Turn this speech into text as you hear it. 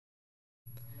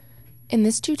In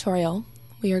this tutorial,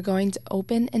 we are going to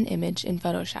open an image in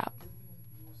Photoshop.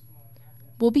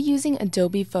 We'll be using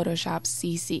Adobe Photoshop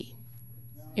CC.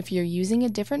 If you're using a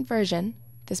different version,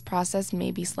 this process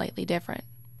may be slightly different.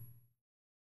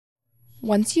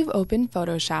 Once you've opened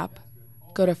Photoshop,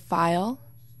 go to File,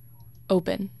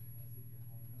 Open.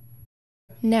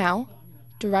 Now,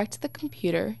 direct the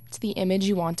computer to the image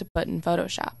you want to put in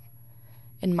Photoshop.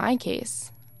 In my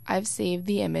case, I've saved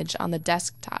the image on the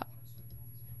desktop.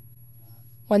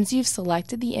 Once you've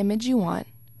selected the image you want,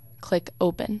 click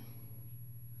Open.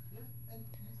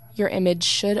 Your image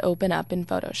should open up in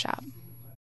Photoshop.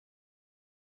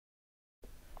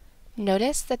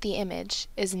 Notice that the image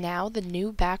is now the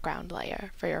new background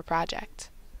layer for your project.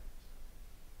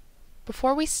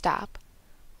 Before we stop,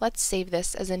 let's save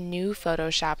this as a new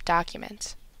Photoshop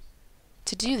document.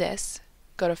 To do this,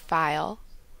 go to File,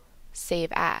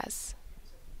 Save As.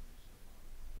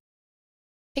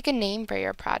 Pick a name for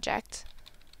your project,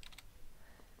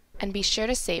 and be sure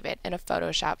to save it in a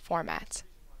Photoshop format.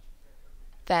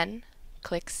 Then,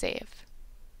 click Save.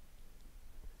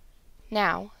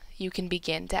 Now, you can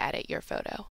begin to edit your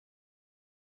photo.